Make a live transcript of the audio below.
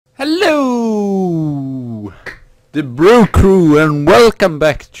Hello, the Brew Crew, and welcome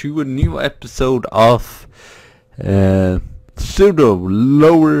back to a new episode of Pseudo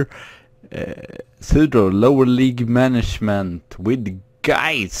Lower League Management with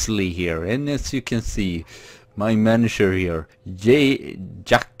Guiseley here. And as you can see, my manager here,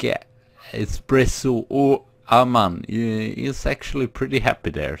 Jacke Espresso Aman, is actually pretty happy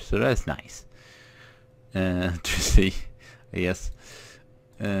there, so that's nice to see, yes.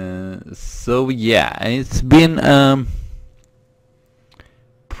 So yeah, it's been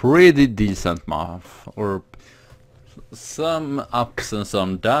pretty decent month, or some ups and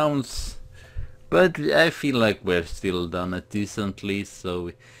some downs, but I feel like we've still done it decently.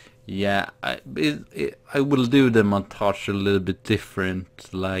 So yeah, I will do the montage a little bit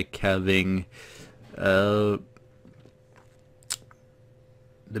different, like having the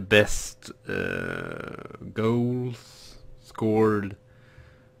best goals scored,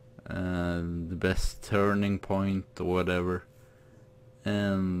 the best turning point or whatever,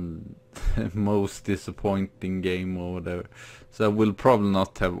 and most disappointing game or whatever. So I will probably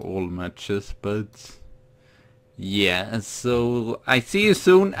not have all matches, but yeah, so I see you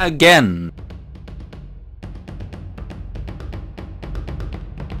soon again.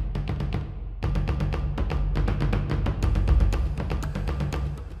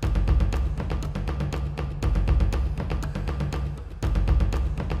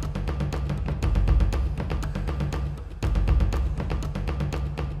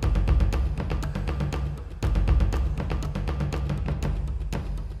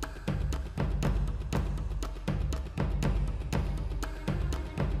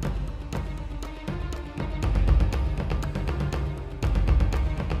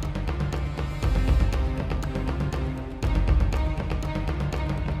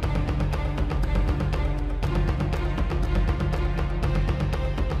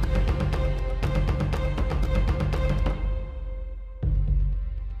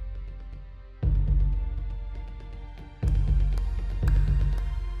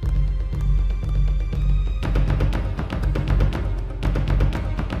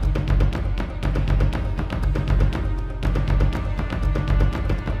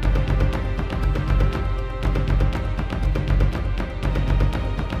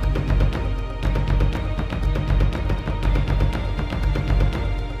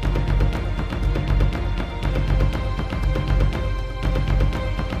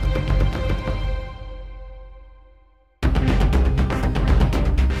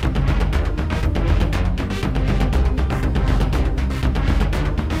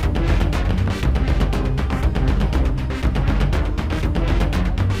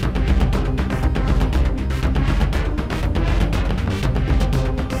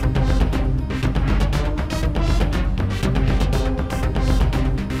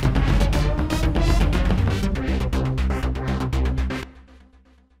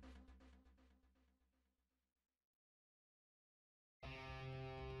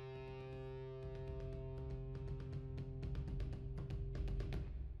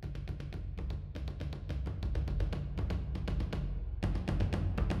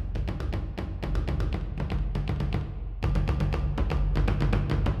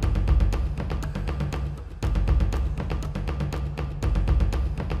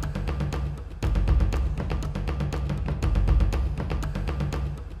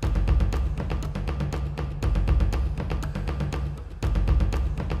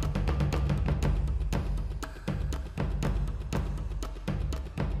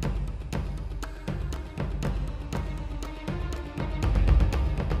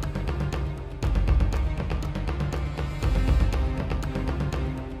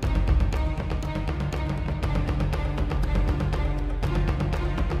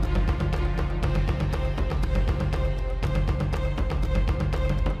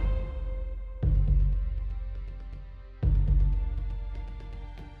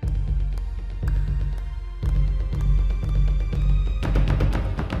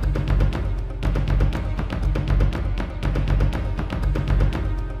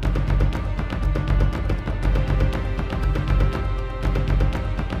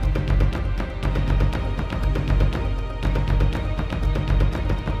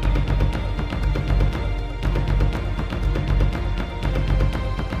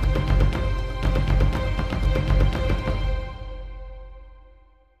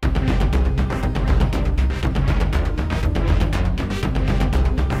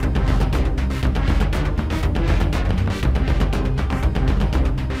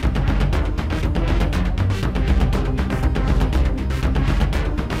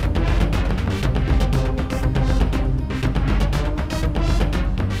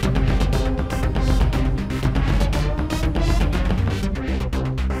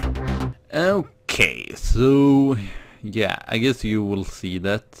 Okay, so yeah, I guess you will see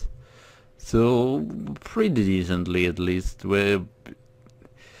that. So pretty decently, at least. I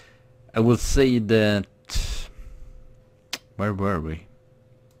would say that. Where were we?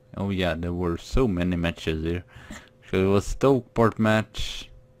 Oh yeah, there were so many matches here. So it was Stockport match.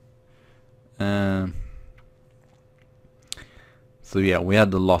 So yeah, we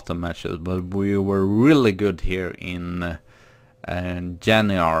had a lot of matches, but we were really good here in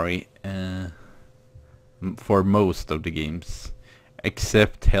January for most of the games,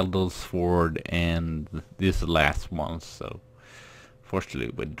 except Hellsford and this last one. So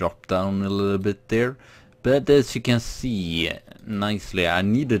fortunately we dropped down a little bit there. But as you can see nicely, I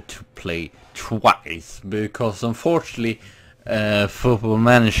needed to play twice because unfortunately Football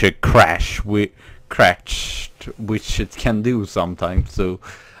Manager crashed, which it can do sometimes. So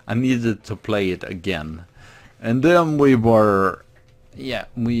I needed to play it again, and then we were, yeah,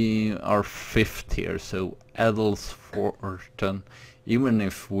 we are 5th here. So Edelsforton, even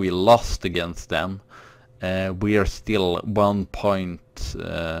if we lost against them, we are still 1 point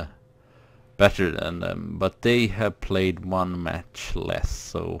better than them, but they have played 1 match less,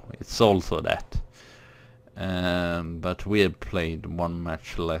 so it's also that. But we have played 1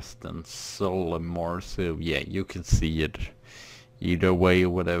 match less than Solomore, so yeah, you can see it either way or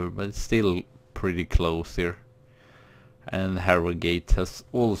whatever, but it's still pretty close here. And Harrogate has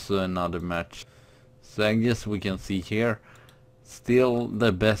also another match, so I guess we can see here still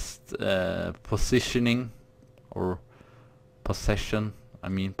the best positioning or possession. I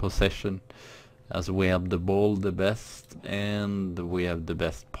mean possession, as we have the ball the best and we have the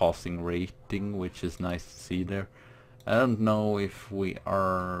best passing rating, which is nice to see there. I don't know if we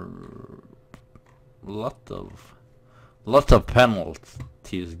are lot of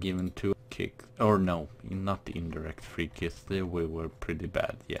penalties given to kick, or no, not indirect free kicks. There we were pretty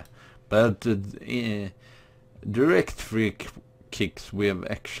bad, yeah. But direct free kicks we have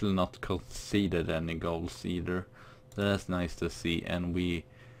actually not conceded any goals either. That's nice to see, and we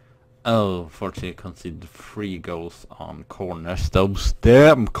fortunately conceded 3 goals on corners. Those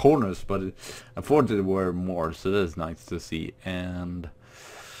damn corners, but unfortunately were more, so that's nice to see. And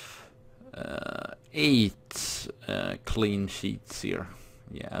 8 clean sheets here.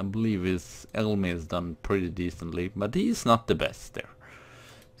 Yeah, I believe Elmi has done pretty decently, but he's not the best there.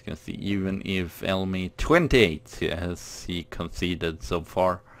 You can see, even if Elmi 28 has he conceded so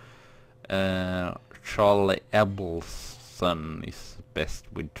far. Charlie Abelson is best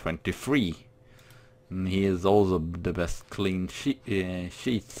with 23, and he is also the best clean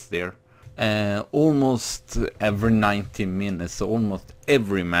sheets there. Almost every 90 minutes, almost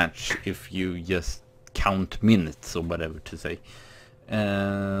every match, if you just count minutes or whatever to say.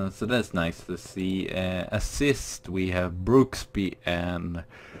 So that's nice to see. Assist, we have Brooksby and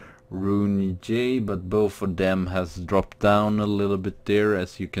Rooney J, but both of them has dropped down a little bit there,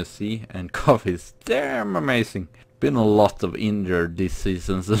 as you can see. And Coffee is damn amazing. Been a lot of injured this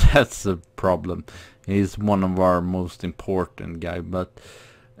season, so that's a problem. He's one of our most important guy, but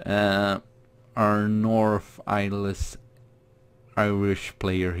our North Irish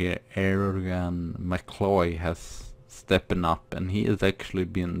player here, Aaron McCloy, has stepping up, and he has actually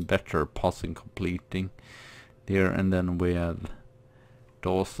been better passing completing there. And then we have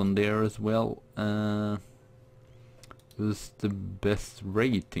Dawson there as well. Who's the best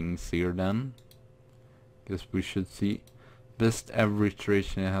ratings here then? Guess we should see. Best average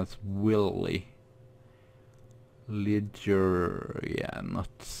rating has Willie. Ledger, yeah, not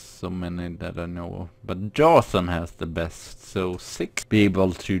so many that I know of, but Dawson has the best, so 6. Be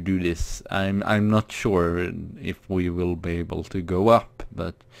able to do this. I'm not sure if we will be able to go up,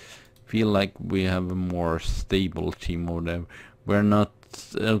 but feel like we have a more stable team or whatever. We're not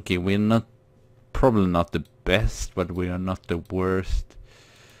okay. We're not probably not the best, but we are not the worst.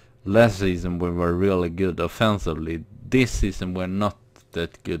 Last season we were really good offensively. This season we're not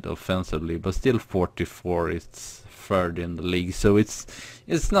that good offensively, but still 44 is 3rd in the league, so it's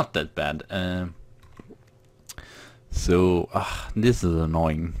not that bad. So this is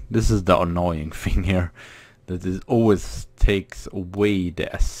annoying. This is the annoying thing here, that it always takes away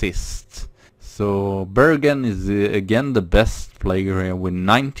the assist. So Bergen is again the best player here with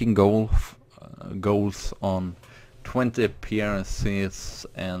 19 goals on 20 appearances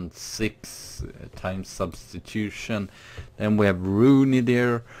and 6 times substitution. Then we have Rooney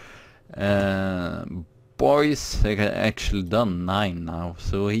there. Boys have actually done 9 now,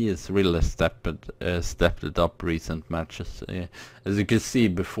 so he has really stepped it up recent matches. As you can see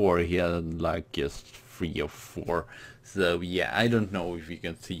before, he had like just 3 or 4. So yeah, I don't know if you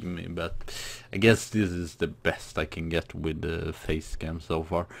can see me, but I guess this is the best I can get with the face cam so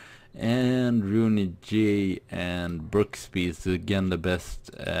far. And Rooney J and Brooksby is again the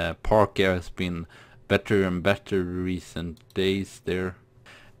best. Parker has been better and better recent days there.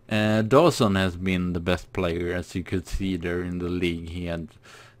 Dawson has been the best player, as you could see there in the league. He had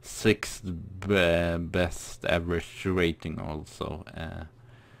 6th best average rating also.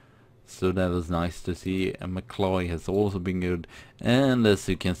 So that was nice to see. And McCloy has also been good. And as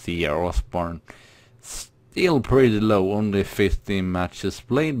you can see here, Osborne still pretty low, only 15 matches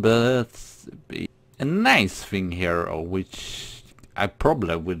played, but that's a nice thing here, which I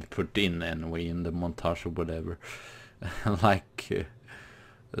probably would put in anyway in the montage or whatever. Like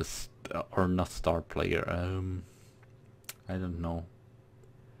or not star player. I don't know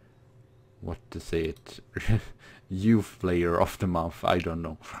what to say it. Youth player of the month, I don't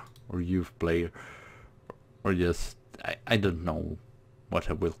know. Or youth player, or just I don't know what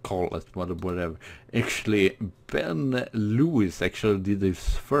I will call it, whatever. Actually, Ben Lewis actually did his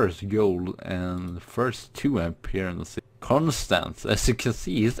first goal and first 2 appearances. Constance, as you can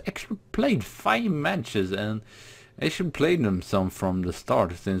see, he's actually played 5 matches, and actually played them some from the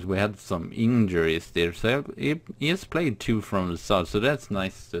start since we had some injuries there. So he has played 2 from the start, so that's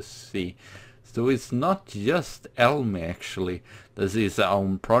nice to see. So it's not just Elmi actually, this is our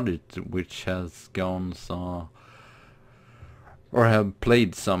own project which has gone so, or have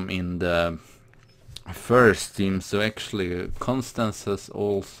played some in the first team. So actually Constance has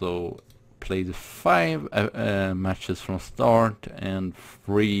also played 5 matches from start and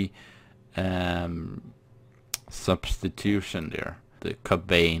 3 substitution there. The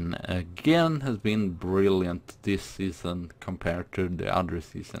Cobain again has been brilliant this season compared to the other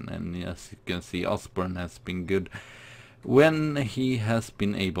season, and as you can see, Osborne has been good when he has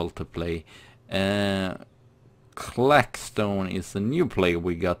been able to play. Clackstone is a new player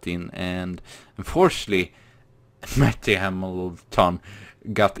we got in, and unfortunately Matty Hamilton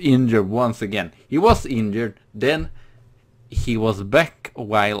got injured once again. He was injured, then he was back a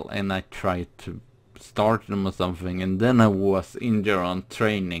while, and I tried to start him or something, and then I was injured on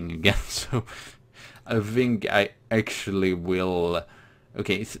training again. So I think I actually will.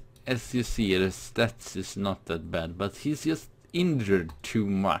 Okay, as you see, the stats is not that bad, but he's just injured too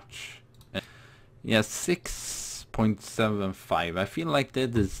much. Yeah, 6.75. I feel like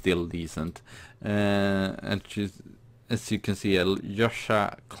that is still decent. And as you can see,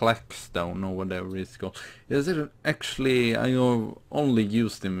 Joshua Clackstone or whatever it's called. Yes, actually, I only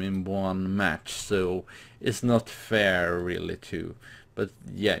used him in 1 match, so it's not fair really too. But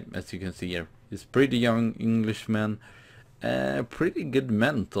yeah, as you can see here, he's pretty young Englishman, pretty good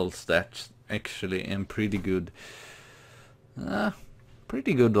mental stats actually, and pretty good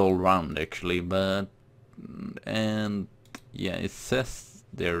all round actually. But and yeah, it says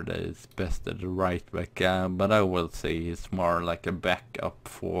there that it's best at the right back, but I will say it's more like a backup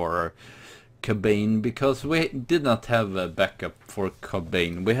for Cobain, because we did not have a backup for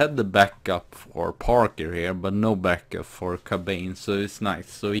Cobain. We had the backup for Parker here, but no backup for Cobain, so it's nice.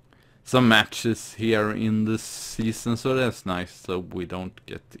 So some matches here in this season, so that's nice, so we don't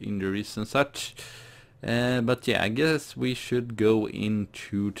get injuries and such. But yeah, I guess we should go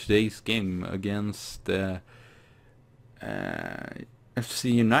into today's game against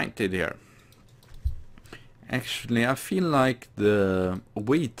F.C. United here. Actually, I feel like the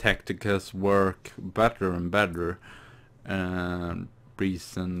away tactic has worked better and better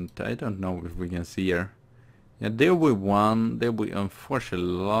recent. I don't know if we can see here. Yeah, there we won. There we unfortunately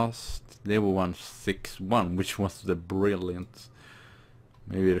lost. There we won 6-1, which was the brilliant,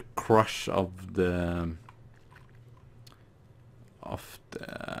 maybe the crush of the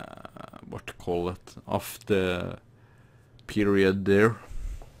what to call it, of the period there.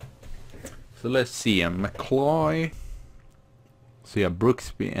 So let's see, McCloy, so yeah,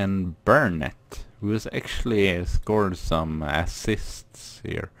 Brooksby and Burnett, who has actually scored some assists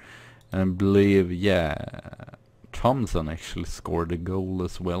here, and I believe, yeah, Thompson actually scored a goal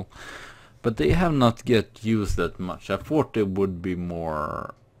as well, but they have not get used that much. I thought they would be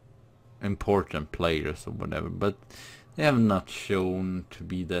more important players or whatever, but they have not shown to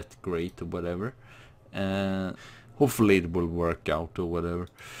be that great or whatever. Hopefully it will work out or whatever.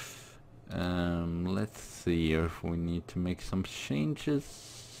 Let's see if we need to make some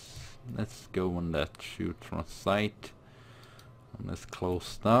changes. Let's go on that shoot from sight. And let's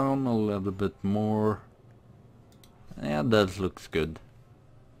close down a little bit more. Yeah, that looks good.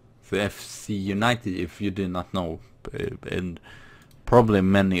 So FC United, if you did not know, and probably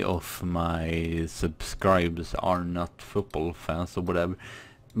many of my subscribers are not football fans or whatever,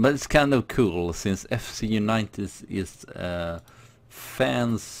 but it's kind of cool since FC United is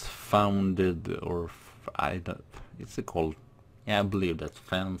fans founded, or I don't, it's called Yeah, I believe that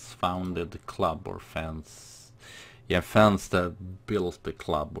fans founded the club, or fans, yeah, fans that built the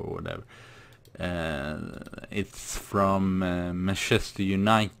club or whatever. It's from Manchester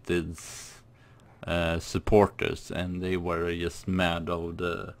United's supporters, and they were just mad of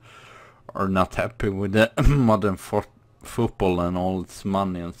the, or not happy with the modern football and all its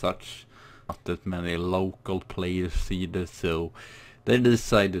money and such. Not that many local players either, so they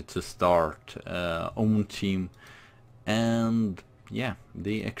decided to start own team. And yeah,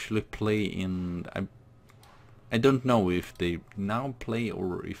 they actually play in, I don't know if they now play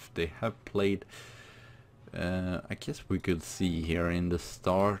or if they have played. I guess we could see here in the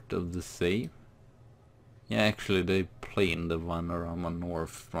start of the save. Yeah, actually they play in the Vanarama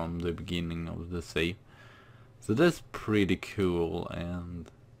North from the beginning of the save. So that's pretty cool.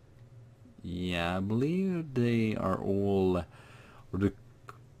 And yeah, I believe they are all, or the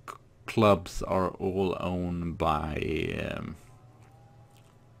clubs are all owned by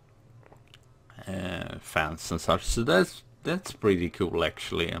fans and such. So that's pretty cool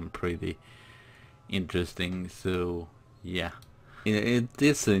actually, and pretty interesting. So yeah, it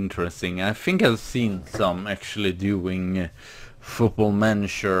is interesting. I think I've seen some actually doing football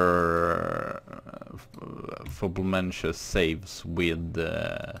manager saves with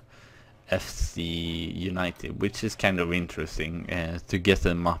F.C. United, which is kind of interesting to get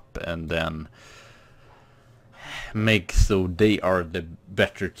them up and then make so they are the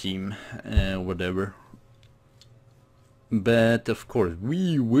better team, whatever. But of course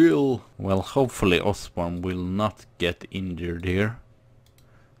we will, well, hopefully Osborne will not get injured here.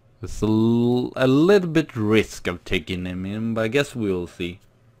 There's a little bit risk of taking him in, but I guess we'll see.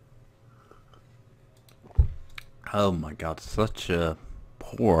 Oh my god, such a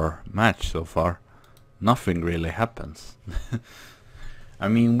poor match so far. Nothing really happens. I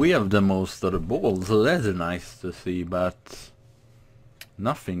mean, we have the most of the ball, so that's nice to see, but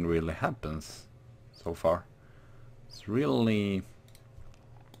nothing really happens so far. It's really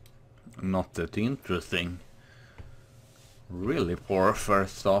not that interesting. Really poor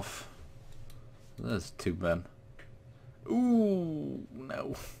first off. That's too bad. Ooh,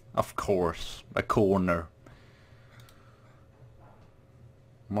 no. Of course, a corner.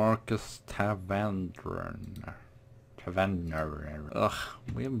 Marcus Taverner. Ugh,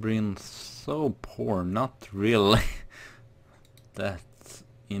 we've been so poor. Not really that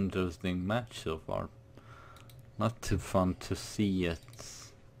interesting match so far. Not too fun to see it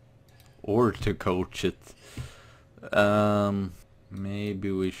or to coach it.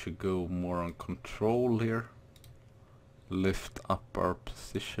 Maybe we should go more on control here. Lift up our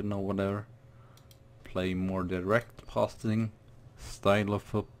position or whatever. Play more direct passing style of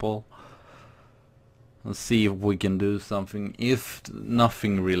football. And see if we can do something. If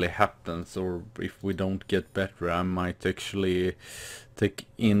nothing really happens, or if we don't get better, I might actually take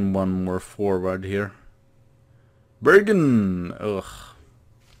in one more forward here. Bergen! Ugh.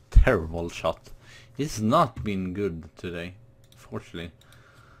 Terrible shot. He's not been good today, fortunately.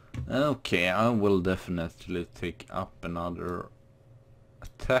 Okay, I will definitely take up another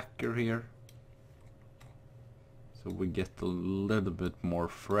attacker here. So we get a little bit more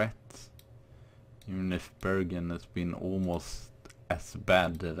threat. Even if Bergen has been almost as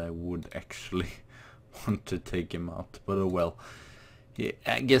bad that I would actually want to take him out. But oh well.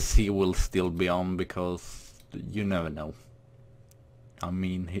 I guess he will still be on, because you never know. I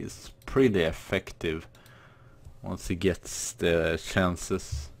mean, he's pretty effective once he gets the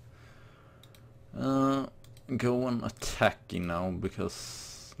chances. Go on attacking now,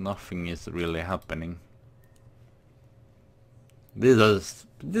 because nothing is really happening. This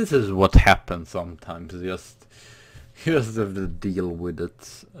is what happens sometimes. Just have to deal with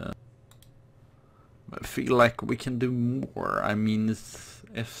it. I feel like we can do more. I mean, it's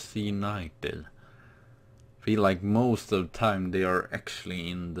FC United. I feel like most of the time they are actually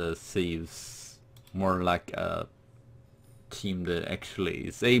in the saves, more like a team that actually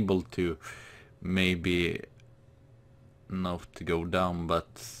is able to maybe not to go down, but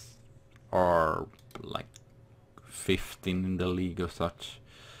are like 15 in the league or such.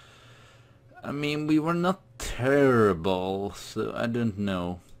 I mean, we were not terrible, so I don't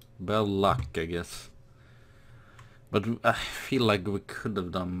know. Bad luck, I guess. But I feel like we could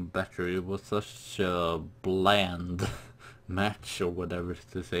have done better. It was such a bland match, or whatever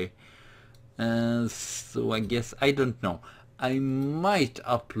to say. So I guess, I don't know. I might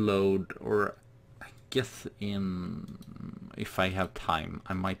upload, or I guess if I have time,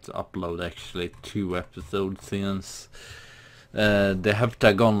 I might upload actually 2 episodes, since the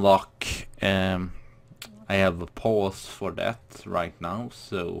heptagon lock, I have a pause for that right now.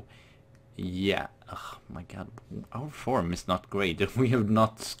 So yeah, oh my god, our form is not great. We have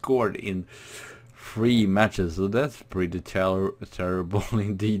not scored in 3 matches, so that's pretty terrible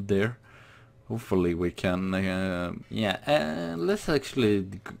indeed there. Hopefully we can, let's actually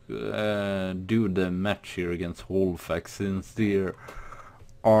do the match here against Halifax, since they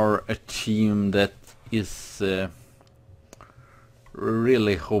are a team that is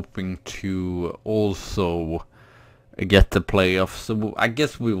really hoping to also get the playoffs. So I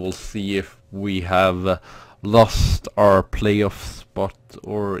guess we will see if we have lost our playoff spot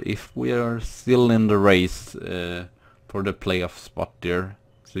or if we are still in the race for the playoff spot there.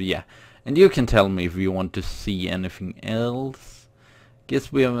 So yeah, and you can tell me if you want to see anything else.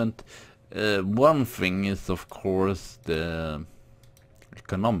 Guess we haven't. One thing is, of course, the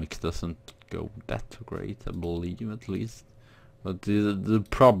economics doesn't go that great, I believe, at least. But the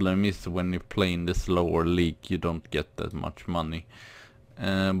problem is when you play in this lower league, you don't get that much money.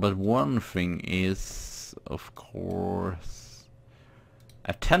 But one thing is, of course,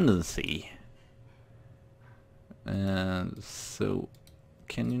 a tendency. So,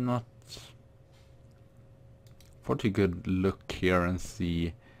 can you not... What you could look here and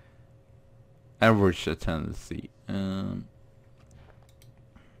see average tendency. I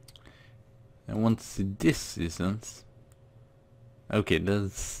want to see this seasons. Okay,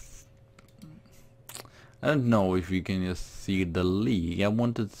 that's... I don't know if you can just see the league. I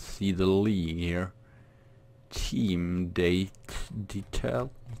wanted to see the league here. Team date detailed.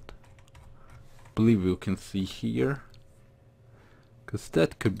 Believe you can see here. Cause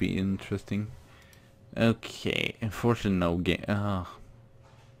that could be interesting. Okay, unfortunately no game.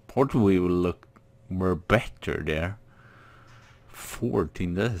 Portugal were better there.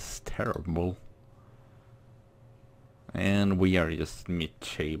 14, that is terrible. And we are just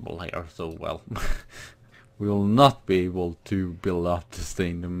mid-table here, so well, we will not be able to build up the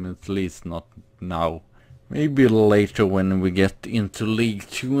stadium, at least not now. Maybe later when we get into League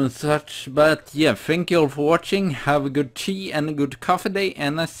 2 and such, but yeah, thank you all for watching, have a good tea and a good coffee day,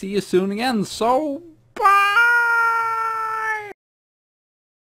 and I see you soon again, so bye!